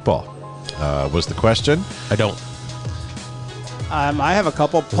for paintball? Was the question. I don't. I have a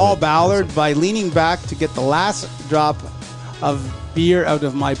couple. Paul Ballard, by leaning back to get the last drop of beer out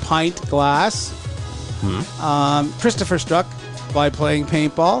of my pint glass. Christopher Struck, by playing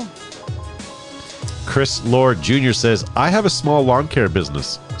paintball. Chris Lord Jr. says, I have a small lawn care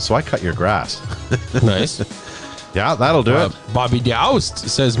business, so I cut your grass. Nice. Yeah, that'll do it. Bobby Doust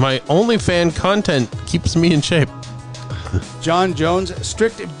says, my OnlyFans content keeps me in shape. John Jones,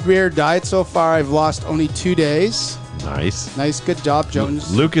 strict beer diet so far. I've lost only 2 days. Nice. Nice, good job,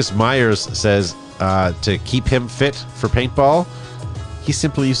 Jones. Lucas Myers says to keep him fit for paintball, he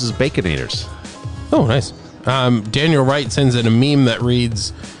simply uses Baconators. Oh, nice. Daniel Wright sends in a meme that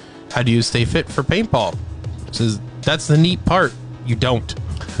reads, how do you stay fit for paintball? Says, that's the neat part. You don't.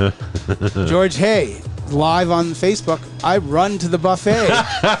 George Hay, live on Facebook. I run to the buffet.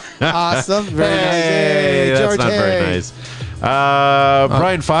 Awesome. Very nice. Hey, that's George not Hay. very nice.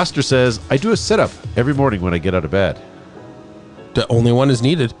 Brian Foster says, I do a sit-up every morning when I get out of bed. The only one is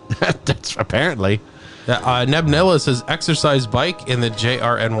needed. That's apparently. Nebnilla says, exercise bike in the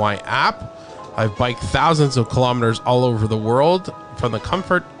JRNY app. I've biked thousands of kilometers all over the world from the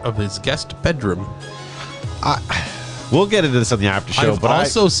comfort of his guest bedroom. We'll get into this on the after show. I've but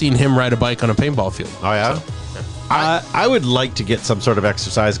also seen him ride a bike on a paintball field. Oh, yeah? So, I would like to get some sort of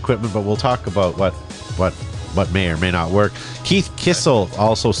exercise equipment, but we'll talk about what may or may not work. Keith Kissel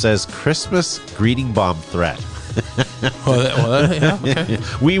also says, Christmas greeting bomb threat. yeah, okay.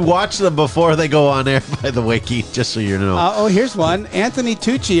 We watch them before they go on air, by the way, Keith, just so you know. Here's one. Anthony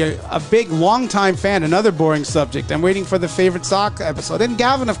Tucci, a big, long-time fan, another boring subject. I'm waiting for the favorite sock episode. And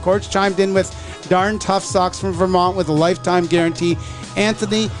Gavin, of course, chimed in with darn tough socks from Vermont with a lifetime guarantee.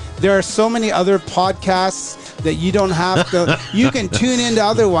 Anthony, there are so many other podcasts that you don't have to. You can tune into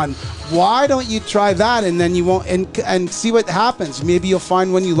other one. Why don't you try that, and then you won't and see what happens? Maybe you'll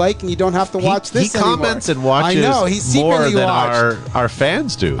find one you like, and you don't have to watch this anymore. He comments and watches. I know he's more secretly than watched. our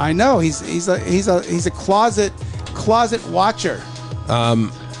fans do. I know he's a closet watcher.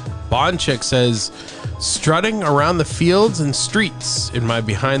 Bonchick says, strutting around the fields and streets in my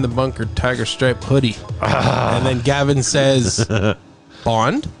behind the bunker tiger stripe hoodie. And then Gavin says,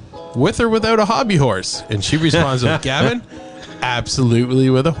 Bond, with or without a hobby horse? And she responds with, Gavin, absolutely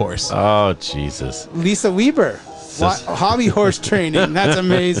with a horse. Oh, Jesus. Lisa Weber, hobby horse training. That's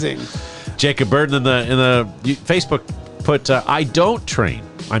amazing. Jacob Burton in the Facebook put, I don't train.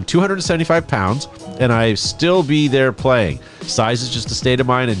 I'm 275 pounds, and I still be there playing. Size is just a state of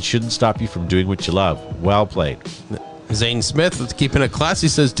mind and shouldn't stop you from doing what you love. Well played. Zane Smith, that's keeping it classy,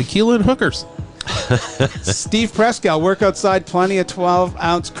 says tequila and hookers. Steve Prescal, work outside, plenty of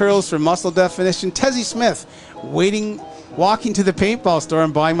 12-ounce curls for muscle definition. Tezzy Smith, walking to the paintball store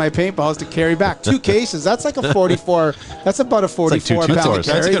and buying my paintballs to carry back. 2 cases. That's like a 44. That's about a 44 two pound tours.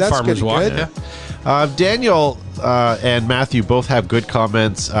 carry. That's a good farmer's walk. Good. Yeah. Daniel and Matthew both have good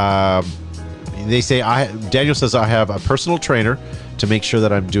comments. They say, Daniel says, I have a personal trainer to make sure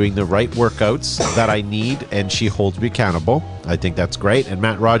that I'm doing the right workouts that I need, and she holds me accountable. I think that's great. And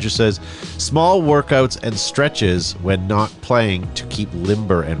Matt Rogers says, small workouts and stretches when not playing to keep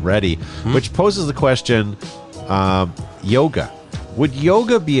limber and ready, which poses the question, yoga. Would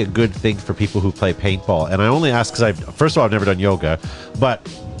yoga be a good thing for people who play paintball? And I only ask because first of all, I've never done yoga, but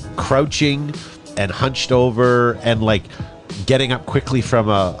crouching and hunched over and like getting up quickly from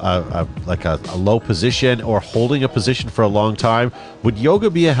a low position or holding a position for a long time, would yoga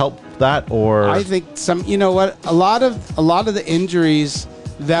be a help that? Or I think you know what, a lot of the injuries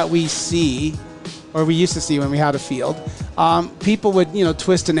that we see, or we used to see when we had a field, people would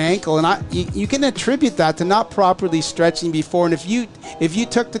twist an ankle, and you can attribute that to not properly stretching before. And if you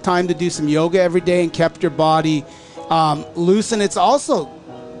took the time to do some yoga every day and kept your body loose, and it's also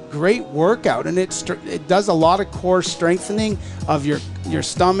great workout, and it does a lot of core strengthening of your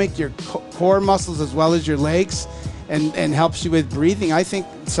stomach, your core muscles, as well as your legs, and helps you with breathing. I think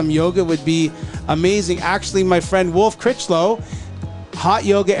some yoga would be amazing. Actually, my friend Wolf Critchlow, hot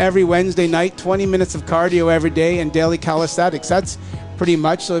yoga every Wednesday night, 20 minutes of cardio every day, and daily calisthenics. That's pretty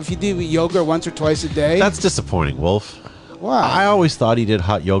much. So if you do yoga once or twice a day. That's disappointing, Wolf. Wow. I always thought he did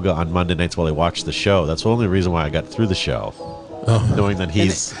hot yoga on Monday nights while he watched the show. That's the only reason why I got through the show. Knowing that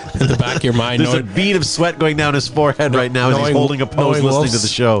he's In the back of your mind, there's a bead of sweat going down his forehead right now as he's holding a pose listening to the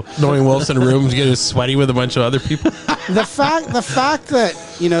show. Knowing Wolf's in a room getting sweaty with a bunch of other people. The fact that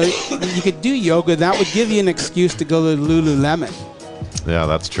you could do yoga, that would give you an excuse to go to Lululemon. Yeah,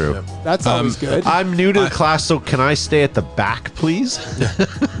 that's true. That's always good. I'm new to the class, so can I stay at the back, please?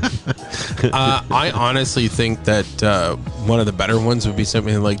 I honestly think that one of the better ones would be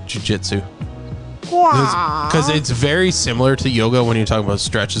something like jiu-jitsu. Because it's very similar to yoga when you're talking about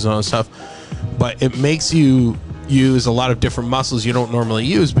stretches and all that stuff, but it makes you use a lot of different muscles you don't normally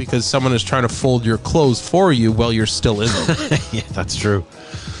use because someone is trying to fold your clothes for you while you're still in them. Yeah, that's true.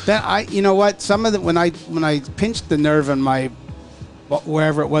 You know what? Some of the when I pinched the nerve in my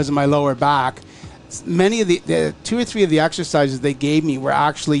wherever it was in my lower back, many of the 2 or 3 of the exercises they gave me were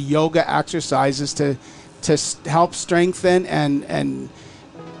actually yoga exercises to help strengthen and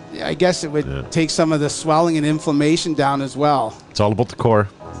I guess it would take some of the swelling and inflammation down as well. It's all about the core.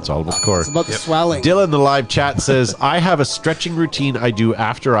 It's all about the core. It's about the swelling. Dylan in the live chat says, I have a stretching routine I do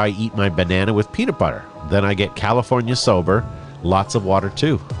after I eat my banana with peanut butter. Then I get California sober. Lots of water,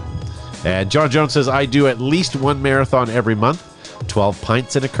 too. And John Jones says, I do at least 1 marathon every month. 12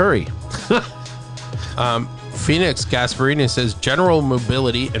 pints and a curry. Phoenix Gasparini says general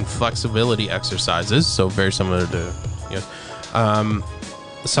mobility and flexibility exercises, so very similar to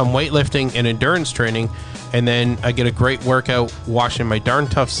some weightlifting and endurance training, and then I get a great workout washing my darn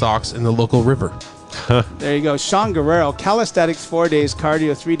tough socks in the local river. There you go. Sean Guerrero, calisthenics 4 days,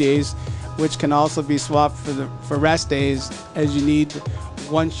 cardio 3 days, which can also be swapped for rest days as you need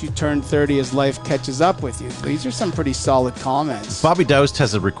once you turn 30 as life catches up with you. These are some pretty solid comments. Bobby Doust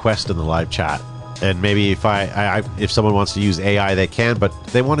has a request in the live chat, and maybe if someone wants to use AI, they can, but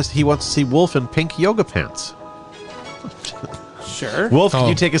he wants to see Wolf in pink yoga pants. Sure. Wolf, can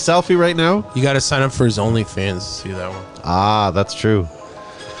you take a selfie right now? You got to sign up for his OnlyFans to see that one. Ah, that's true.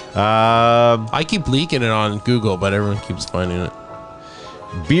 I keep leaking it on Google, but everyone keeps finding it.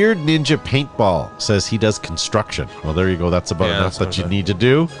 Beard Ninja Paintball says he does construction. Well, there you go. That's about enough that you need to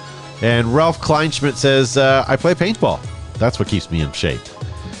do. And Ralph Kleinschmidt says, I play paintball. That's what keeps me in shape.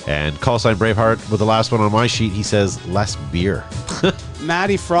 And Callsign Braveheart with the last one on my sheet, he says, less beer.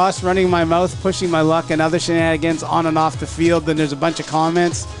 Matty Frost, running my mouth, pushing my luck, and other shenanigans on and off the field. Then there's a bunch of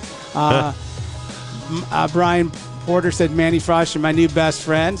comments. Brian Porter said, Manny Frost, you're my new best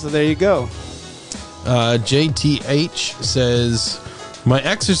friend. So there you go. JTH says, my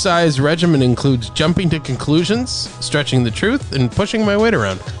exercise regimen includes jumping to conclusions, stretching the truth, and pushing my weight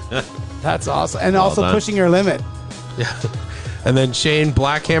around. That's awesome. And also done. pushing your limit. Yeah. And then Shane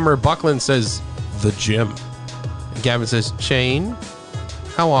Blackhammer Buckland says, the gym. And Gavin says, Shane,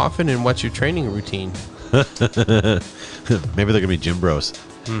 how often and what's your training routine? Maybe they're gonna be gym bros.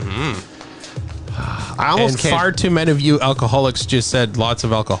 I almost And can't. far too many of you alcoholics just said lots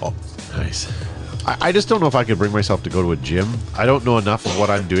of alcohol. Nice. I just don't know if I could bring myself to go to a gym. I don't know enough of what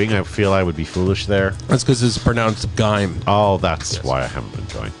I'm doing. I feel I would be foolish there. That's because it's pronounced Gime. Oh, that's why I haven't been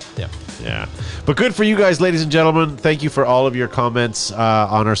going. Yeah. Yeah. But good for you guys, ladies and gentlemen. Thank you for all of your comments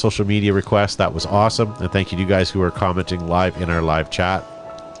on our social media requests. That was awesome. And thank you to you guys who are commenting live in our live chat.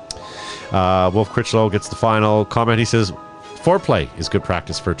 Wolf Critchlow gets the final comment. He says, foreplay is good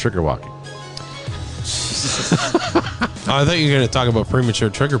practice for trigger walking. I thought you were going to talk about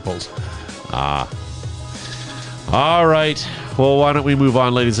premature trigger pulls. All right. Well, why don't we move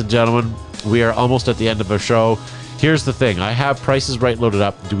on, ladies and gentlemen? We are almost at the end of our show. Here's the thing. I have Prices Right loaded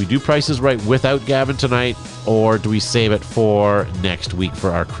up. Do we do Prices Right without Gavin tonight, or do we save it for next week for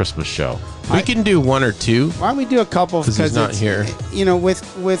our Christmas show? We can do one or two. Why don't we do a couple? 'Cause he's not it's, here. You know,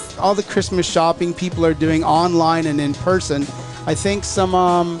 with all the Christmas shopping people are doing online and in person, I think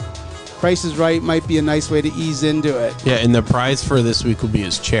some Price is Right might be a nice way to ease into it. Yeah, and the prize for this week will be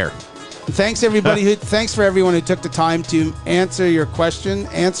his chair. Thanks everybody. Thanks for everyone who took the time to answer our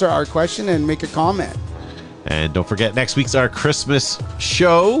question, and make a comment. And don't forget, next week's our Christmas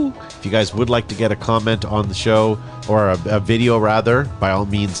show. If you guys would like to get a comment on the show, or a video rather, by all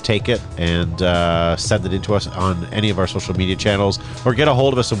means take it and send it in to us on any of our social media channels, or get a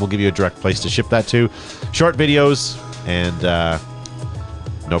hold of us and we'll give you a direct place to ship that to. Short videos and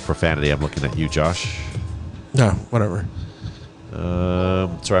no profanity. I'm looking at you, Josh. No, whatever.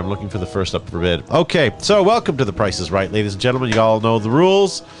 Sorry, I'm looking for the first up for bid. Okay, so welcome to The Price is Right, ladies and gentlemen. You all know the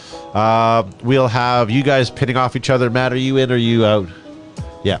rules. We'll have you guys pitting off each other. Matt, are you in or are you out?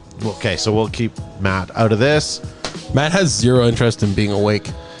 Yeah. Okay, so we'll keep Matt out of this. Matt has zero interest in being awake.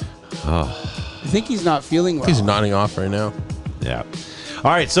 I think he's not feeling well. He's nodding off right now. Yeah.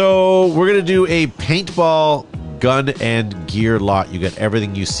 All right, so we're going to do a paintball gun and gear lot. You get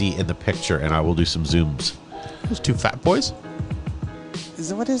everything you see in the picture, and I will do some zooms. Those two fat boys?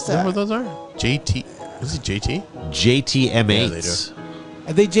 What is Is that that? what those are? JT. Is it JT? JTM8s.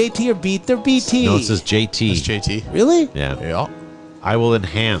 Are they JT or B? They're BT. No, it says JT. It's JT. Really? Yeah. Yeah. I will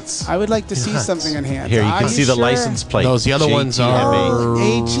enhance. I would like to see Yes. something enhanced. Here, you Are can see the sure? license plate. Those, the other ones JTM8. are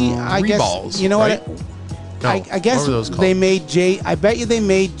AG, I guess. Reballs, You know right? what? No, I guess what were those called? they made I bet you they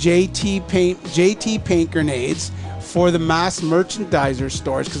made JT paint grenades for the mass merchandiser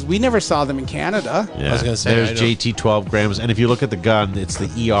stores, because we never saw them in Canada. Yeah. I was gonna say, there's I don't- JT 12 grams, and if you look at the gun, it's the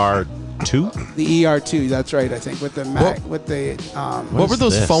ER2. The ER2, that's right. I think with the What- with the What were is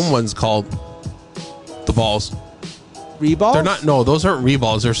those this? foam ones called? The balls. reballs. They're not. No, those aren't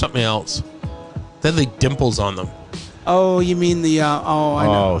reballs. They're something else. They have like dimples on them. Oh, you mean the? I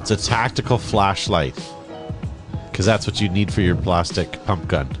know. Oh, it's a tactical flashlight. Because that's what you need for your plastic pump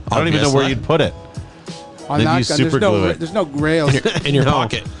gun. I don't even know where Obviously. you'd put it. On then that you gun, super glue it. there's no grails. In your No.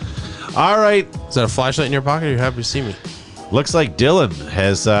 pocket. All right. Is that a flashlight in your pocket? You're happy to see me. Looks like Dylan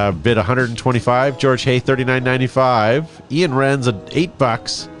has bid 125. George Hay 39.95. Ian Wren's at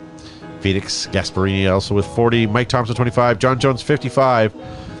 $8. Felix Gasparini also with 40. Mike Thompson 25. John Jones 55.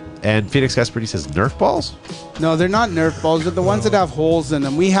 And Felix Gasparini says Nerf balls. No, they're not Nerf balls. They're the ones that have holes in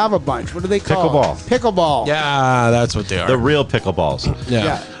them. We have a bunch. What are they called? Pickleball. Pickleball. Yeah, that's what they are. The real pickleballs. yeah.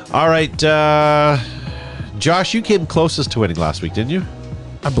 Yeah. All right, Josh, you came closest to winning last week, didn't you?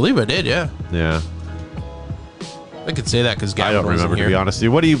 I believe I did. Yeah, Yeah. I could say that because I Gavin don't wasn't remember, to here. be honest with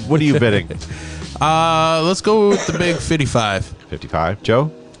you. What are you bidding? Let's go with the big 55. 55.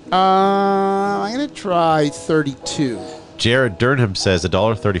 Joe? I'm gonna try 32. Jared Durnham says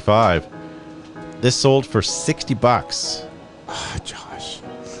 $1.35. This sold for $60. Oh, Josh.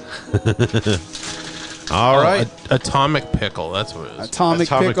 All right. Atomic pickle. That's what it is. Atomic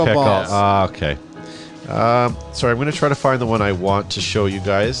pickle. pickleballs. Okay. Sorry, I'm going to try to find the one I want to show you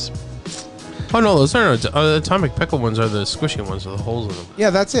guys. Oh no, those aren't atomic pickle ones. Are the squishy ones with the holes in them? Yeah,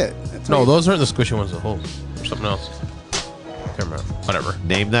 that's it. That's No, what- those aren't the squishy ones with the holes. Or something else. Can't remember. Whatever.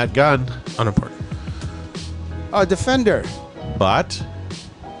 Name that gun. Unimportant. Oh, Defender. But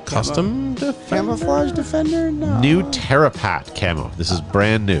Custom Camouflage Defender? No. new Terrapat camo. This is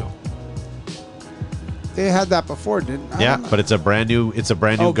brand new. They had that before, didn't they? Yeah, but it's a brand new gun.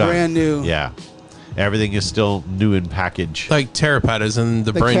 Oh, brand new. Yeah. Everything is still new in package. like Terrapat is in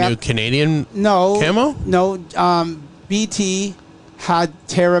the brand new Canadian No. camo. No. BT had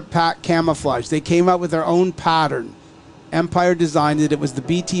Terrapat camouflage. They came out with their own pattern. Empire designed it. It was the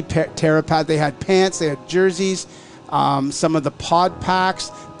BT Terrapat. They had pants. They had jerseys. some of the pod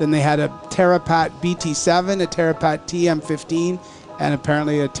packs. Then they had a Terapat BT7, a Terapat TM15, and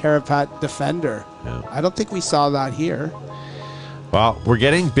apparently a Terapat Defender. Yeah. I don't think we saw that here. Well, we're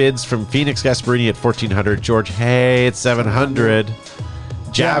getting bids from Phoenix Gasparini at 1,400. George Hay at 700.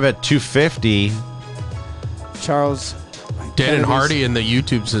 Jab at 250. Charles. Dan and Hardy in the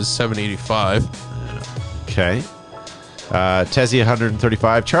YouTube says 785. Okay. Tezzy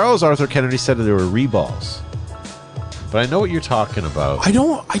 135. Charles Arthur Kennedy said that there were reballs. But I know what you're talking about. I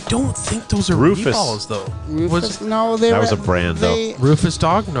don't think those are Rufus. balls though. Rufus, no, they That were, was a brand, though. Rufus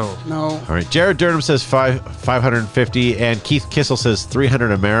dog? No. No. All right. Jared Durham says 550, and Keith Kissel says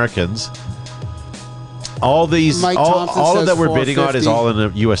 300 Americans. All these, Mike all Thompson of that says we're bidding on is 450. all in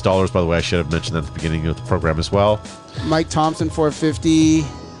the U.S. dollars. By the way, I should have mentioned that at the beginning of the program as well. Mike Thompson 450.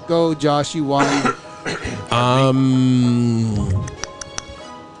 Go, Josh. You won.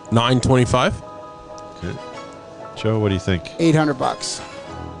 925. Okay. Joe, what do you think? $800.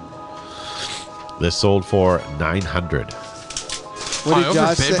 This sold for 900. What did I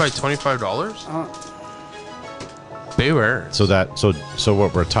Josh overpaid say? by $25. Beware. So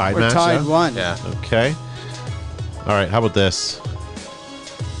what? We're tied. We're Max, tied yeah? one. Yeah. Okay. All right. How about this?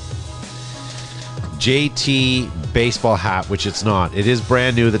 JT baseball hat, which it's not. It is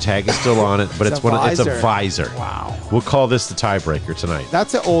brand new. The tag is still on it, but It's it's a it's a visor. visor. Wow. We'll call this the tiebreaker tonight.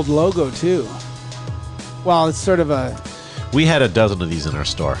 That's an old logo, too. Well, it's sort of a... We had a dozen of these in our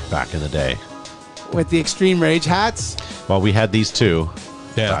store back in the day. With the Extreme Rage hats. Well, we had these too.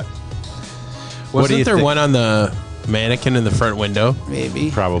 Yeah. But what do you Wasn't there think? one on the mannequin in the front window? Maybe.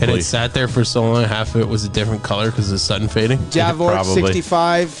 And Probably. it sat there for so long, half of it was a different color because of the sun fading. Javor Probably.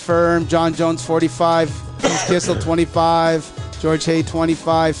 65, Firm, John Jones 45, Keith Kissel 25, George Hay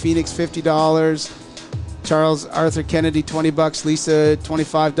 25, Phoenix $50, Charles Arthur Kennedy $20, Lisa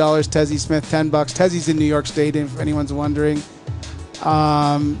 $25, Tezzy Smith $10. Tezzy's in New York State, if anyone's wondering.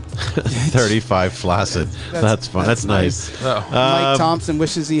 35 flaccid. That's fun. That's nice. Oh. Mike Thompson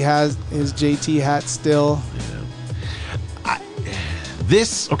wishes he has his JT hat still.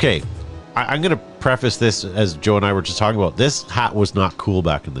 Okay. I'm going to preface this as Joe and I were just talking about. This hat was not cool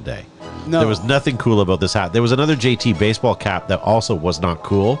back in the day. No. There was nothing cool about this hat. There was another JT baseball cap that also was not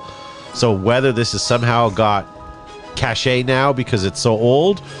cool. So whether this has somehow got cachet now because it's so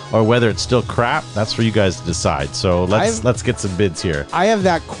old, or whether it's still crap, that's for you guys to decide. So let's get some bids here. I have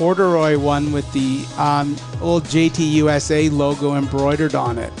that corduroy one with the old JT USA logo embroidered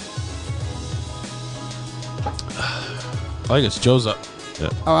on it. I guess Joe's up.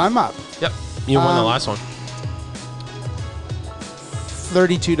 Oh, I'm up. Yep. You won the last one.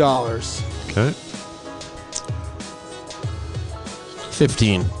 $32. Okay.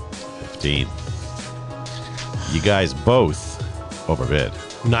 15. 15. You guys both overbid.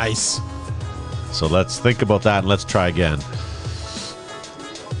 Nice. So let's think about that and let's try again.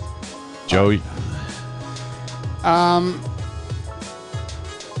 Joe,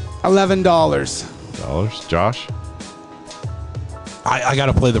 $11. Josh, I got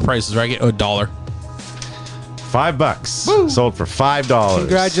to play the prices, right? Get $1. $5. Sold for $5.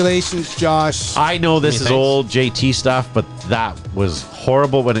 Congratulations, Josh. I know this is Thanks. old JT stuff, but that was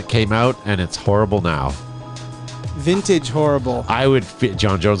horrible when it came out, and it's horrible now. Vintage horrible. I would.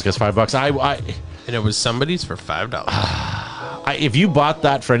 John Jones gets $5. And it was somebody's for $5. If you bought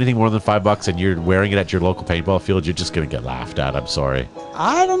that for anything more than $5 and you're wearing it at your local paintball field, you're just gonna get laughed at. I'm sorry.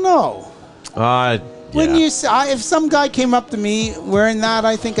 I don't know. When Yeah. if some guy came up to me wearing that,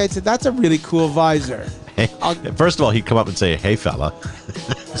 I think I'd say that's a really cool visor. First of all, he'd come up and say, "Hey, fella."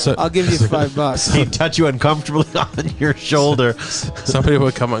 So I'll give you $5. He'd touch you uncomfortably on your shoulder. somebody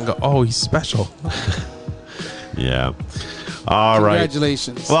would come and go, "Oh, he's special." Yeah. All right.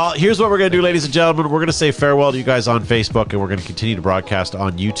 Congratulations. Well, here's what we're going to do, ladies and gentlemen. We're going to say farewell to you guys on Facebook, and we're going to continue to broadcast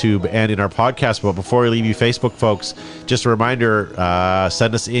on YouTube and in our podcast. But before we leave you, Facebook folks, just a reminder,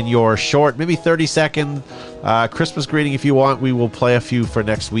 send us in your short, maybe 30-second Christmas greeting if you want. We will play a few for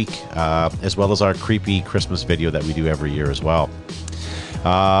next week, as well as our creepy Christmas video that we do every year as well.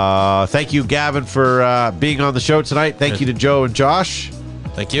 Thank you, Gavin, for being on the show tonight. Thank you to Joe and Josh.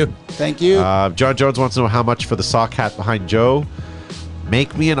 Thank you. Thank you. John Jones wants to know how much for the sock hat behind Joe.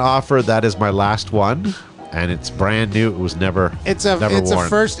 Make me an offer. That is my last one, and it's brand new. It was never worn. It's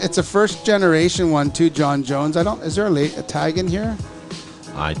a first generation one too, John Jones. Is there a tag in here?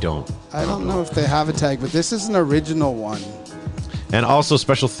 I don't know if they have a tag, but this is an original one. And also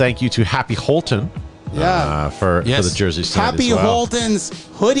special thank you to Happy Holton. Yeah. For the jerseys tonight Happy as well. Holton's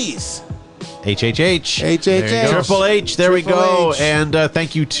hoodies. HHH. HHH. Triple H. There we Triple go. H. And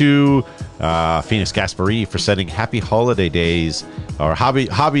thank you to Phoenix Gaspari for sending happy holiday days or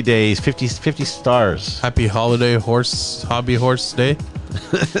hobby days 50 stars. Happy holiday hobby horse day.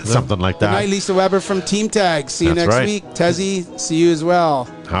 Something like Good night, that. Lisa Weber from Team Tag. See you That's next right. week. Tezzy, see you as well.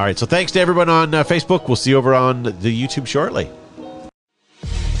 All right. So thanks to everyone on Facebook. We'll see you over on the YouTube shortly.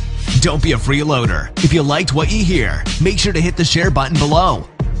 Don't be a freeloader. If you liked what you hear, make sure to hit the share button below.